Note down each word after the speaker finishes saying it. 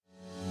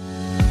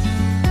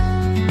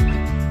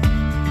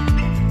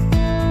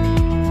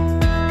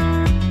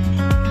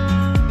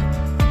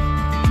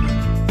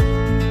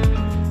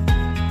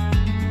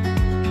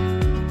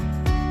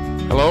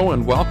Hello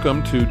and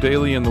welcome to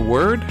Daily in the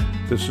Word.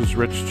 This is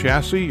Rich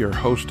Chassie, your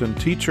host and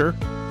teacher.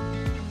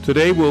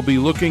 Today we'll be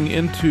looking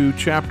into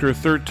chapter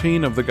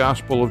 13 of the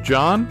Gospel of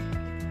John,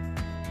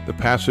 the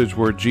passage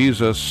where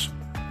Jesus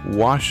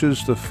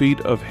washes the feet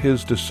of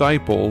his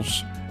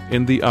disciples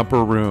in the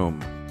upper room.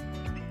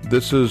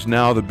 This is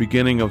now the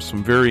beginning of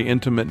some very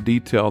intimate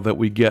detail that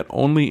we get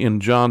only in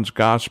John's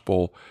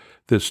Gospel,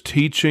 this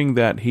teaching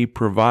that he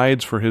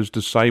provides for his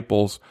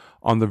disciples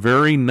on the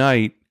very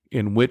night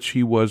in which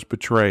he was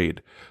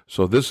betrayed.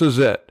 So this is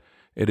it.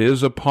 It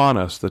is upon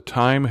us. The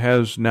time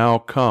has now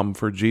come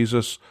for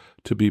Jesus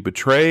to be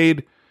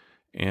betrayed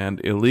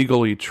and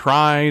illegally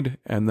tried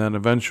and then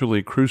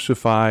eventually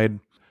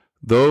crucified.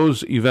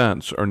 Those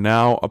events are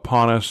now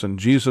upon us, and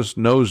Jesus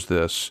knows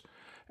this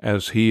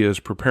as he is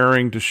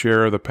preparing to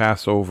share the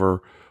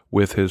Passover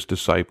with his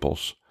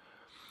disciples.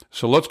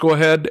 So let's go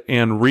ahead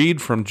and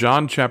read from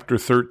John chapter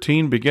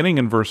 13, beginning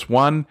in verse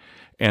 1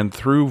 and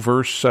through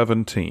verse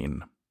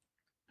 17.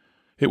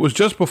 It was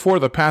just before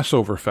the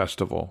Passover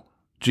festival.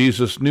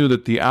 Jesus knew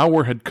that the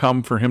hour had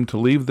come for him to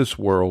leave this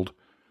world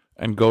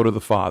and go to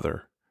the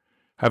Father.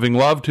 Having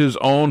loved his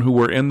own who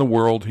were in the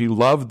world, he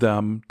loved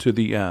them to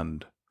the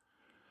end.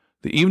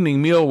 The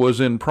evening meal was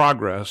in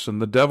progress,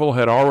 and the devil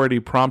had already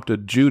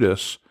prompted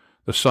Judas,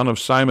 the son of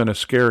Simon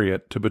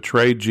Iscariot, to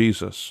betray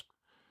Jesus.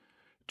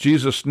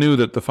 Jesus knew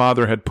that the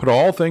Father had put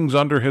all things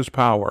under his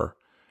power,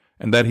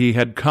 and that he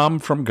had come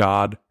from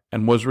God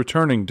and was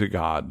returning to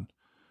God.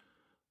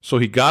 So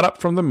he got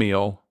up from the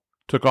meal,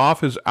 took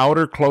off his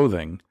outer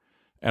clothing,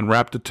 and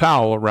wrapped a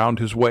towel around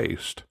his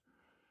waist.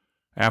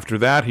 After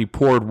that, he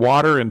poured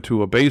water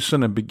into a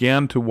basin and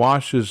began to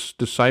wash his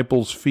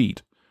disciples'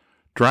 feet,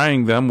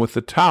 drying them with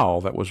the towel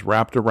that was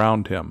wrapped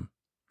around him.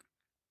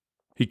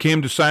 He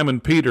came to Simon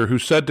Peter, who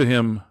said to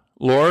him,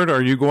 "Lord,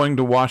 are you going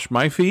to wash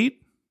my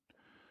feet?"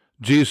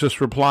 Jesus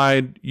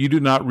replied, "You do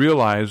not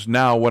realize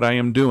now what I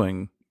am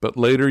doing, but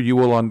later you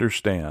will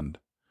understand."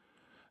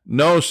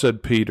 "No,"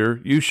 said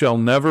Peter, "you shall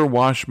never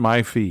wash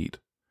my feet."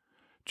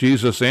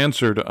 Jesus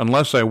answered,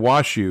 "Unless I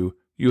wash you,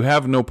 you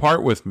have no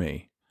part with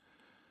me."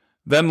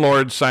 "Then,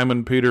 Lord,"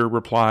 Simon Peter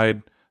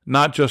replied,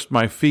 "not just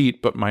my feet,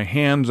 but my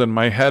hands and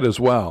my head as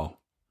well."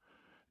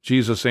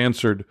 Jesus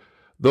answered,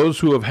 "Those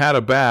who have had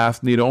a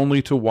bath need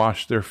only to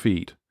wash their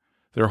feet.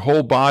 Their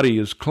whole body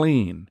is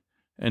clean,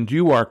 and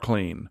you are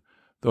clean,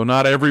 though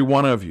not every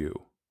one of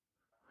you."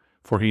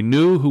 For he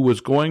knew who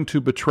was going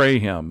to betray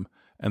him,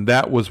 and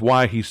that was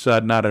why he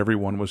said not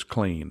everyone was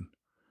clean.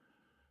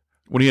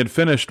 When he had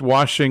finished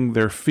washing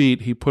their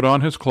feet, he put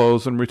on his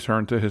clothes and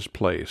returned to his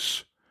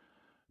place.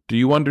 "Do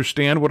you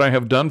understand what I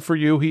have done for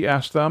you?" he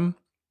asked them.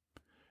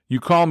 "You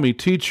call me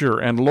teacher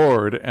and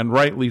Lord, and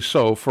rightly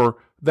so, for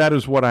that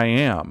is what I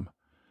am.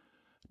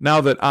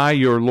 Now that I,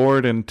 your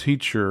Lord and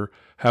teacher,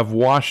 have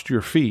washed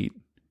your feet,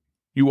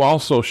 you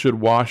also should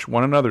wash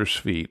one another's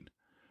feet.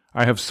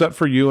 I have set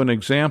for you an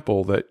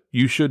example that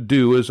you should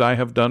do as I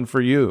have done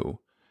for you.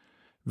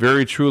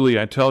 Very truly,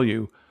 I tell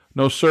you,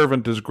 no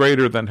servant is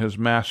greater than his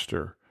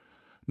master,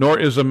 nor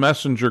is a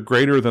messenger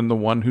greater than the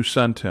one who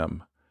sent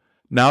him.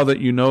 Now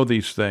that you know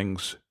these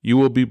things, you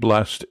will be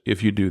blessed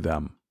if you do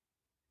them."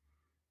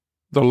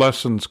 The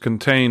lessons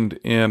contained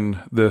in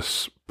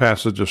this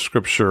passage of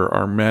Scripture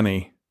are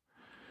many,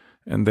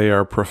 and they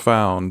are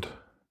profound.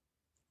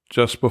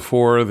 Just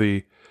before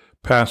the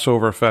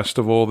Passover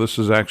festival, this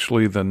is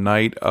actually the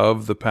night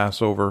of the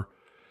Passover,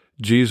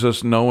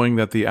 Jesus, knowing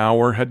that the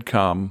hour had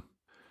come,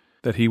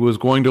 that he was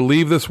going to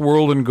leave this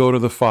world and go to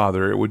the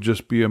Father, it would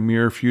just be a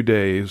mere few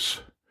days.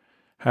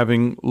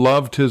 Having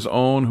loved his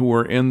own who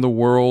were in the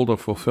world, a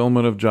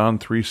fulfillment of John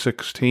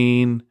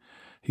 3:16,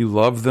 he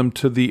loved them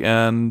to the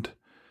end.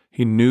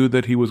 He knew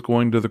that he was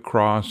going to the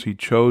cross. He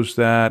chose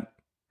that.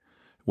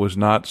 It was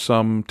not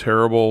some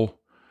terrible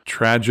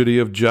tragedy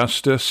of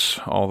justice,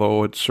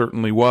 although it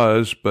certainly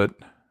was, but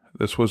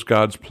this was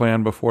God's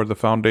plan before the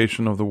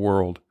foundation of the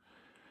world.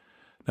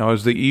 Now,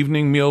 as the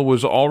evening meal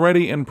was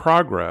already in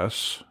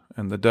progress,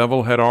 and the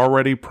devil had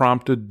already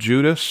prompted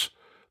Judas,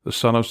 the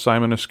son of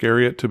Simon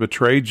Iscariot, to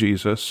betray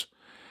Jesus,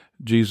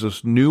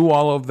 Jesus knew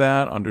all of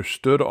that,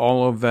 understood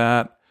all of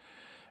that,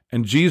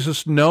 and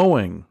Jesus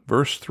knowing,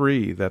 verse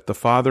 3, that the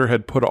Father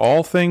had put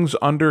all things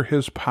under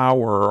his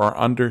power or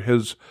under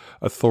his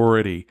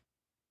authority.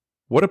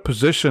 What a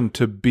position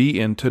to be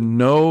in, to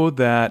know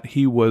that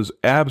he was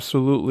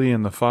absolutely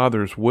in the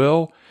Father's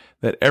will,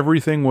 that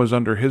everything was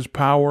under his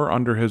power,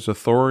 under his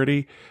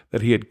authority,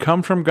 that he had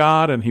come from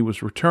God and he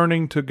was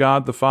returning to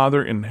God the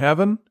Father in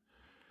heaven.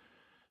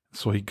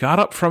 So he got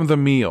up from the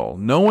meal,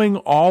 knowing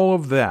all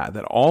of that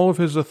all of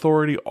his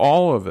authority,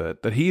 all of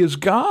it, that he is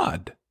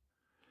God.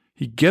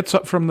 He gets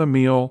up from the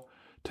meal,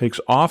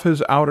 takes off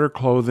his outer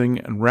clothing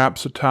and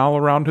wraps a towel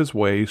around his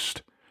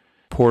waist,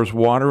 pours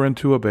water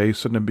into a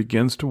basin and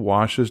begins to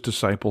wash his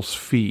disciples'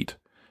 feet,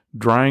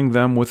 drying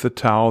them with the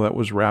towel that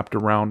was wrapped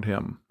around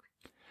him.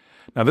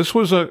 Now, this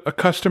was a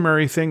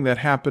customary thing that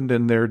happened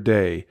in their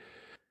day.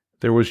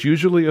 There was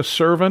usually a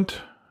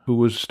servant who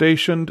was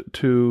stationed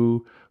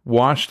to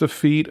wash the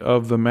feet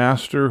of the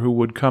master who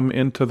would come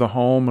into the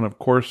home. And of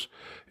course,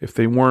 if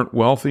they weren't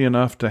wealthy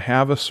enough to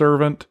have a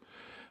servant,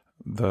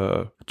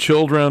 the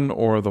children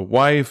or the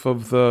wife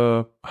of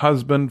the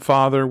husband,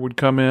 father would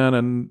come in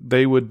and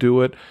they would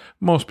do it.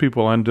 Most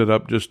people ended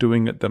up just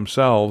doing it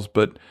themselves.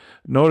 But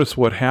notice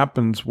what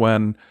happens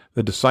when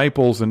the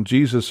disciples and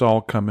Jesus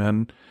all come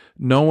in.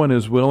 No one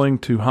is willing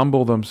to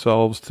humble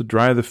themselves to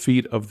dry the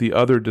feet of the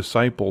other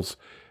disciples.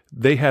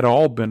 They had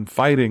all been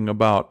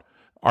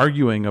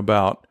arguing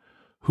about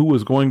who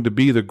was going to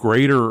be the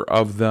greater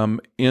of them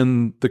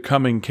in the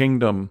coming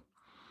kingdom.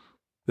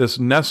 This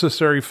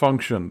necessary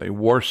function. They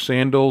wore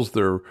sandals,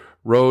 their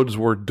roads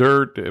were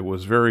dirt, it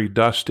was very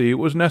dusty. It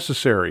was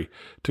necessary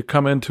to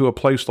come into a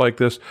place like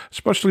this,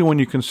 especially when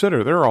you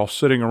consider they're all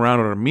sitting around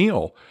at a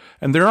meal,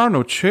 and there are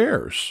no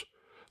chairs.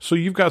 So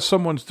you've got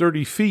someone's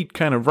dirty feet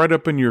kind of right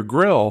up in your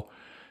grill,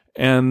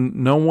 and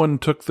no one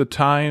took the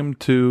time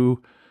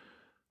to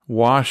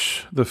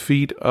wash the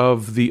feet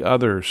of the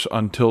others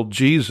until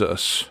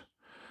Jesus,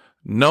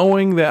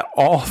 knowing that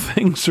all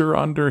things are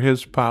under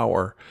his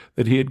power,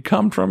 that he had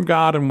come from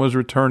God and was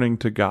returning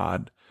to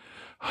God,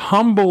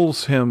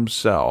 humbles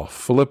himself,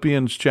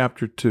 Philippians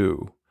chapter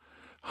 2,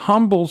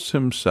 humbles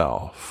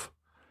himself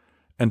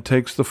and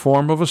takes the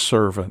form of a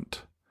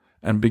servant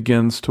and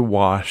begins to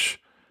wash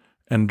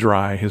and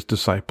dry his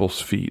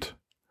disciples' feet.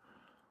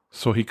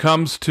 So he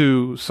comes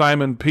to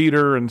Simon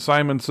Peter, and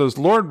Simon says,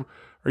 "Lord,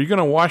 are you going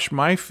to wash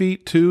my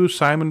feet too?"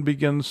 Simon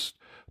begins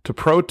to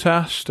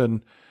protest, and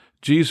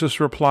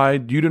Jesus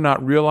replied, "You do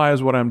not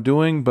realize what I'm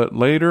doing, but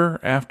later,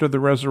 after the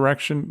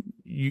resurrection,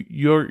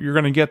 you're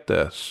going to get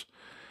this."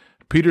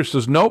 Peter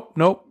says, Nope,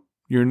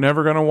 you're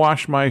never going to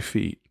wash my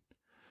feet.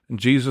 And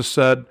Jesus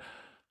said,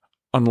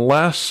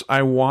 "Unless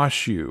I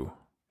wash you,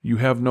 you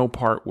have no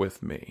part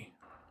with me."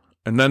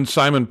 And then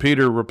Simon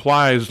Peter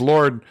replies,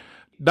 "Lord,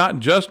 not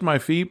just my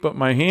feet, but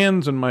my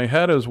hands and my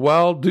head as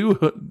well. Do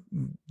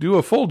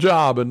a full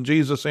job." And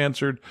Jesus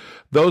answered,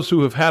 "Those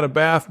who have had a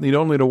bath need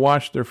only to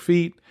wash their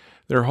feet.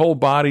 Their whole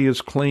body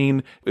is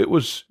clean." It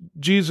was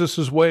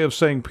Jesus' way of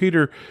saying,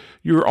 Peter,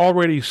 you're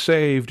already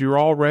saved. You're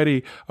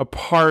already a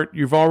part.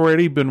 You've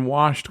already been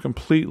washed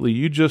completely.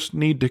 You just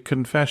need to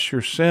confess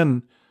your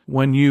sin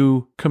when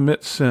you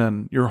commit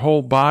sin. Your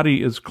whole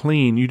body is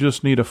clean. You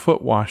just need a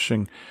foot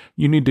washing.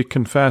 You need to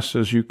confess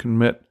as you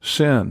commit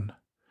sin.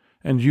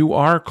 And you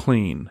are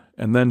clean.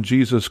 And then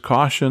Jesus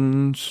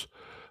cautions,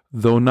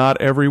 though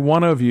not every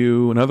one of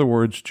you, in other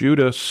words,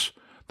 Judas,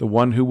 the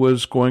one who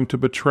was going to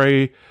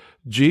betray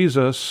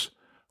Jesus,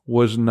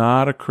 was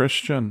not a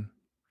Christian,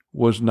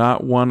 was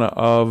not one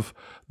of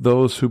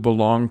those who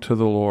belonged to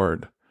the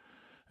Lord.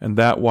 And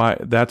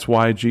that's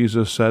why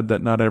Jesus said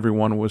that not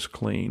everyone was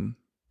clean.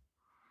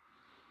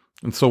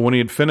 And so when he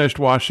had finished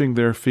washing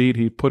their feet,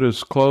 he put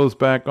his clothes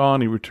back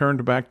on, he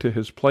returned back to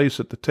his place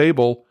at the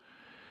table.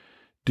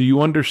 "Do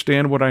you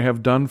understand what I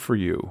have done for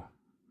you?"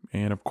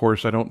 And of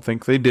course, I don't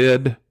think they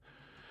did.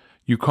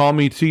 "You call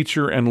me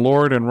teacher and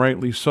Lord, and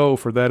rightly so,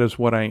 for that is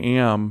what I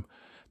am.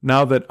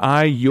 Now that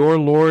I, your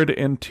Lord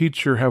and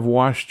teacher, have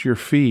washed your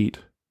feet,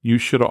 you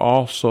should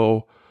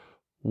also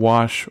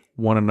wash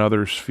one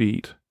another's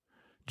feet."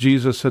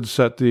 Jesus had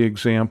set the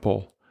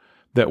example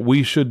that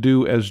we should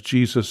do as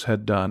Jesus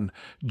had done.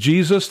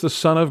 Jesus, the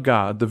Son of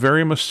God, the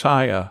very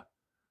Messiah,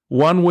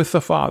 one with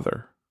the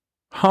Father,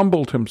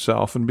 humbled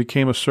himself and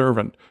became a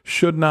servant.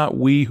 Should not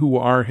we who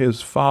are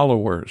his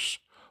followers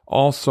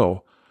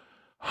also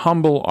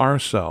humble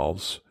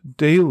ourselves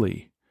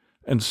daily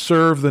and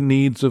serve the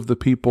needs of the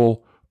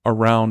people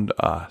around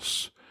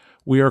us?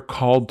 We are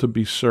called to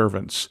be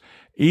servants.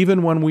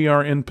 Even when we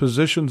are in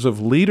positions of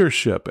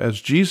leadership,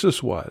 as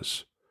Jesus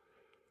was,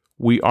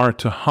 we are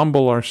to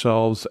humble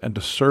ourselves and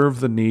to serve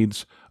the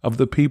needs of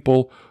the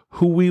people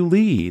who we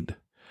lead.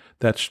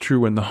 That's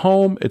true in the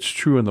home, it's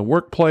true in the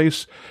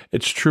workplace,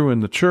 it's true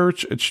in the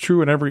church, it's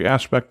true in every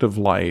aspect of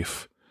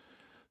life.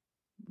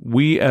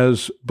 We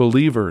as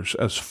believers,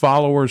 as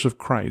followers of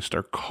Christ,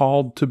 are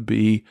called to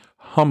be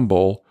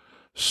humble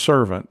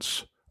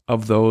servants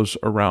of those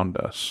around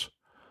us.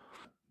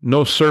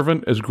 No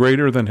servant is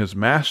greater than his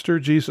master,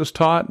 Jesus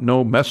taught.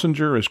 No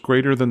messenger is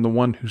greater than the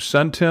one who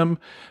sent him.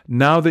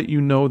 Now that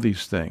you know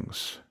these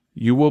things,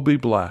 you will be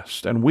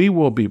blessed, and we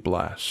will be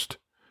blessed.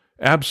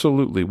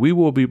 Absolutely, we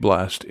will be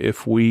blessed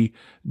if we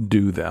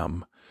do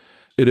them.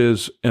 It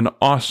is an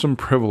awesome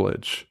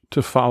privilege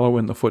to follow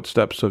in the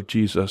footsteps of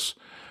Jesus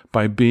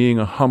by being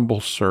a humble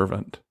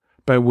servant,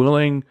 by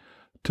willing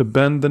to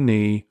bend the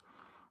knee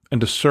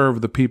and to serve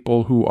the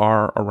people who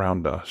are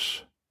around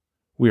us.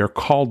 We are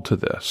called to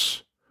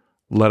this.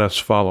 Let us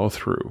follow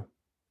through.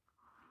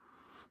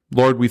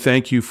 Lord, we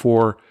thank you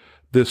for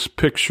this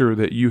picture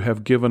that you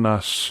have given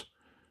us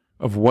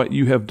of what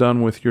you have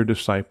done with your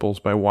disciples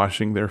by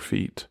washing their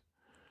feet.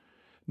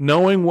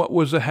 Knowing what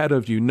was ahead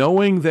of you,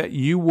 knowing that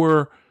you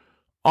were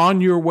on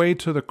your way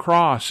to the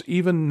cross,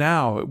 even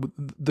now,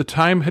 the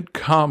time had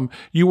come.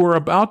 You were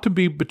about to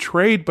be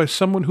betrayed by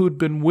someone who had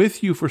been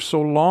with you for so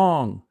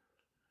long.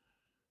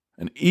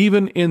 And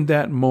even in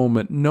that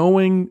moment,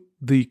 knowing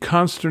the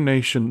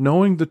consternation,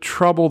 knowing the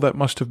trouble that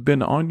must have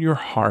been on your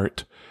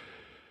heart,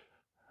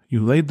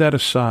 you laid that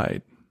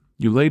aside.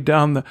 You laid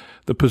down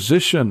the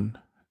position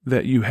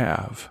that you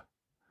have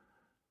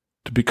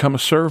to become a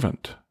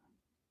servant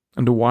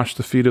and to wash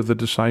the feet of the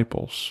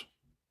disciples.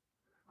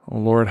 Oh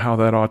Lord, how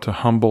that ought to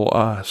humble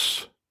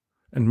us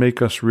and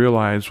make us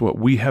realize what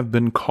we have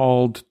been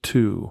called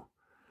to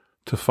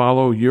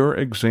follow your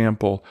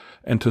example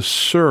and to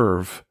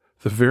serve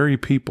the very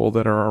people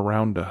that are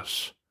around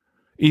us,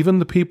 even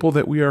the people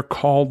that we are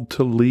called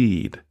to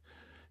lead.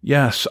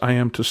 Yes, I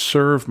am to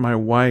serve my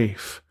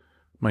wife,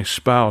 my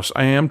spouse.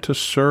 I am to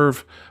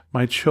serve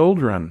my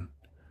children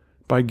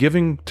by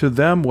giving to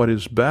them what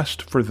is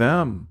best for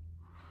them.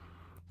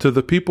 To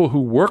the people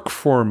who work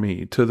for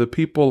me, to the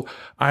people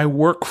I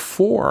work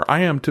for,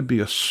 I am to be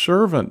a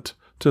servant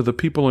to the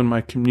people in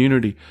my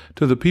community,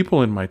 to the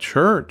people in my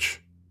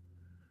church.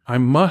 I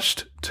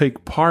must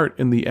take part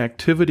in the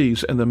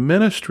activities and the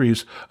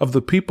ministries of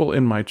the people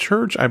in my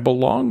church. I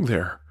belong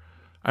there.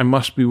 I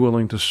must be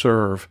willing to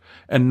serve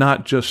and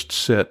not just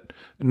sit,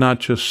 not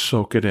just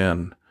soak it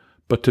in,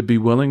 but to be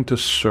willing to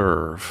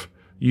serve.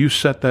 You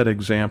set that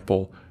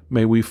example.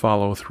 May we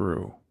follow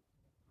through.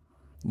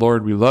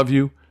 Lord, we love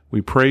you.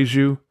 We praise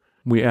you.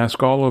 We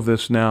ask all of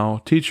this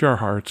now. Teach our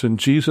hearts. In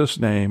Jesus'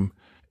 name,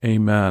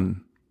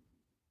 amen.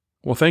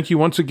 Well, thank you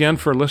once again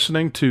for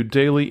listening to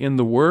Daily in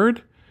the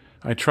Word.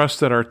 I trust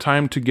that our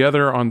time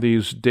together on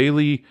these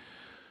daily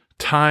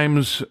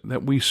times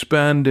that we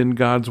spend in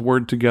God's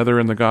Word together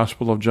in the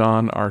Gospel of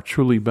John are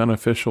truly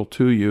beneficial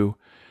to you.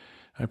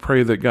 I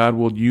pray that God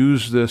will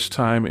use this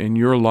time in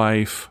your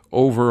life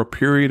over a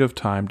period of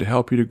time to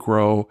help you to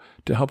grow,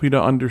 to help you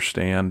to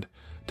understand,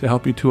 to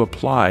help you to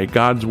apply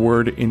God's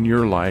Word in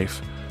your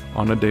life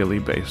on a daily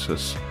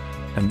basis,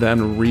 and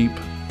then reap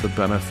the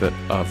benefit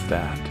of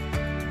that.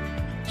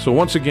 So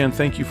once again,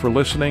 thank you for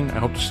listening. I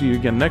hope to see you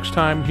again next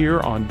time here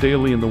on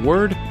Daily in the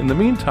Word. In the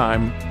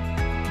meantime,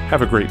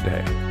 have a great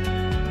day.